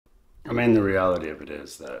I mean, the reality of it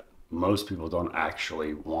is that most people don't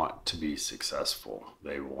actually want to be successful.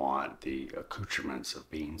 They want the accoutrements of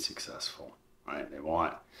being successful, right? They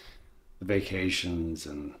want the vacations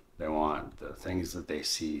and they want the things that they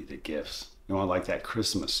see, the gifts. You want like that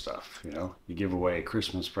Christmas stuff, you know? You give away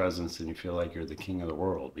Christmas presents and you feel like you're the king of the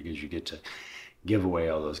world because you get to give away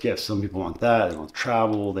all those gifts. Some people want that. They want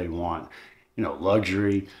travel. They want,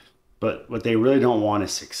 luxury. But what they really don't want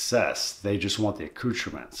is success. They just want the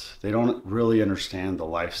accoutrements. They don't really understand the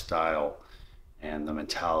lifestyle and the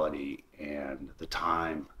mentality and the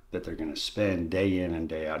time that they're going to spend day in and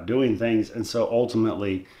day out doing things. And so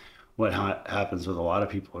ultimately, what happens with a lot of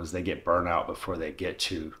people is they get burnt out before they get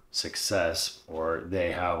to success, or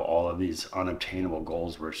they have all of these unobtainable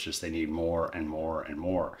goals where it's just they need more and more and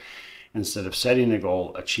more. Instead of setting a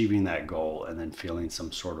goal, achieving that goal, and then feeling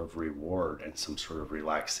some sort of reward and some sort of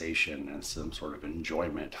relaxation and some sort of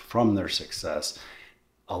enjoyment from their success,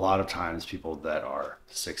 a lot of times people that are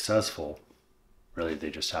successful really they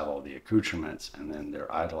just have all the accoutrements, and then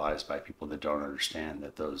they're idolized by people that don't understand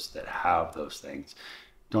that those that have those things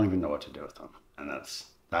don't even know what to do with them. And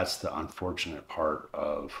that's the unfortunate part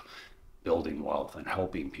of building wealth and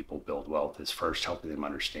helping people build wealth, is first helping them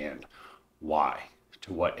understand why,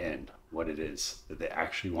 to what end, what it is that they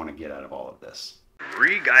actually want to get out of all of this.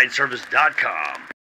 FreeGuideService.com